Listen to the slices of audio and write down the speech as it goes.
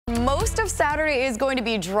Most of Saturday is going to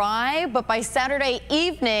be dry, but by Saturday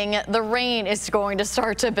evening, the rain is going to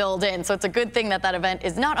start to build in. So it's a good thing that that event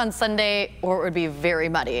is not on Sunday, or it would be very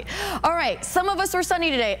muddy. All right, some of us were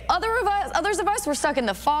sunny today. Others of us were stuck in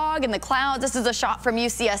the fog and the clouds. This is a shot from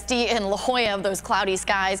UCSD in La Jolla of those cloudy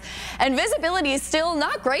skies. And visibility is still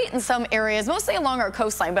not great in some areas, mostly along our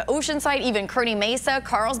coastline, but Oceanside, even Kearney Mesa,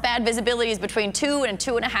 Carlsbad, visibility is between 2 and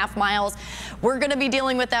 2.5 miles. We're going to be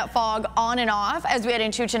dealing with that fog on and off as we head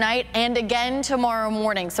into tonight and again tomorrow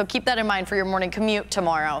morning. So keep that in mind for your morning commute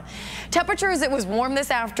tomorrow. Temperatures, it was warm this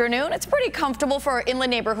afternoon. It's pretty comfortable for our inland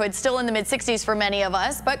neighborhoods, still in the mid-60s for many of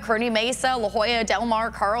us, but Kearney Mesa, La Jolla, Del Mar,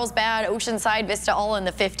 Carlsbad, Oceanside, Vista, all in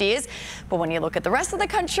the 50s. But when you look at the rest of the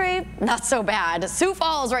country, not so bad. Sioux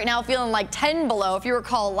Falls right now feeling like 10 below. If you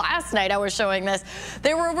recall last night I was showing this,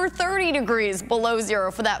 they were over 30 degrees below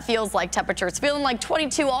zero for that feels like temperature. It's feeling like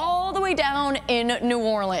 22 all the way down in New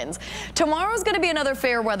Orleans. Tomorrow's going to be another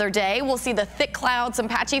fair weather day. We'll see the thick clouds, some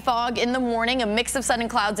patchy fog in the morning, a mix of sun and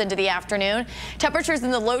clouds into the afternoon. Temperatures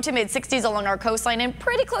in the low to mid 60s along our coastline and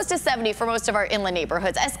pretty close to 70 for most of our inland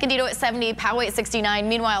neighborhoods. Escondido at 70, Poway at 69.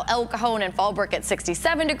 Meanwhile, El Cajon and Fallbrook at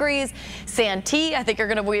 67 degrees. Santee, I think you're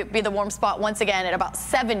going to be the warm spot once again at about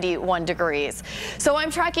 71 degrees. So I'm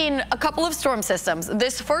tracking a couple of storm systems.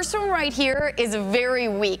 This first one right here is very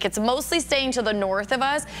weak. It's mostly staying to the north of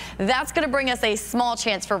us. That's going to bring us a small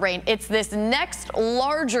chance for rain. It's this next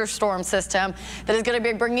larger storm system that is going to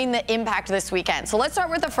be bringing the impact this weekend. So let's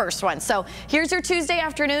start with the first one. So here's your Tuesday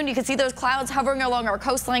afternoon. You can see those clouds hovering along our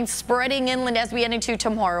coastline, spreading inland as we head into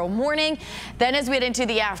tomorrow morning. Then as we head into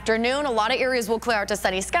the afternoon, a lot of areas will clear out to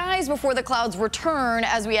sunny skies before the clouds return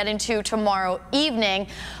as we head into tomorrow evening.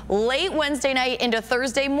 Late Wednesday night into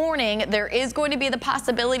Thursday morning, there is going to be the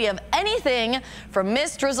possibility of anything from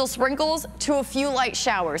mist, drizzle, sprinkles to a few light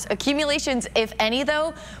showers. Accumulations, if any,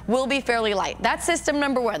 though, will be fairly light. That's system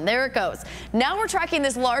number one. There it goes. Now we're tracking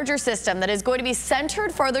this larger system that is going to be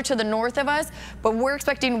centered farther to the north of us, but we're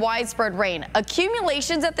expecting widespread rain.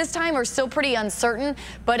 Accumulations at this time are still pretty uncertain,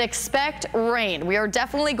 but expect rain. We are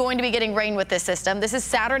definitely going to be getting rain with this system. This is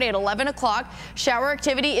Saturday at 11 o'clock. Shower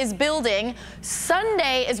activity is building.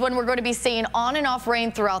 Sunday is when we're going to be seeing on and off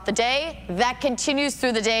rain throughout the day. That continues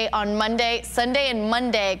through the day on Monday. Sunday and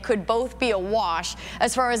Monday could both be a wash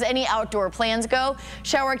as far as any outdoor plans go.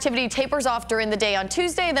 Shower activity tapers off during the day on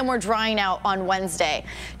Tuesday, then we're drying out on Wednesday.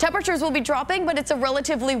 Temperatures will be dropping, but it's a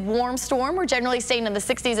relatively warm storm. We're generally staying in the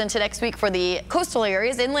 60s into next week for the coastal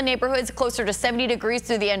areas. Inland neighborhoods closer to 70 degrees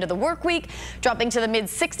through the end of the work week, dropping to the mid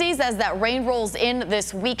 60s as that rain rolls in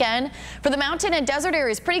this weekend. For the mountain and desert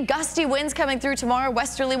areas, pretty gusty winds coming through tomorrow.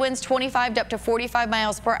 Westerly winds 25 to up to 45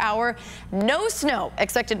 miles per hour. No snow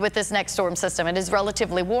expected with this next storm system. It is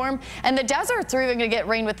relatively warm, and the deserts are even going to get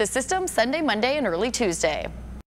rain with this system Sunday, Monday, and early Tuesday.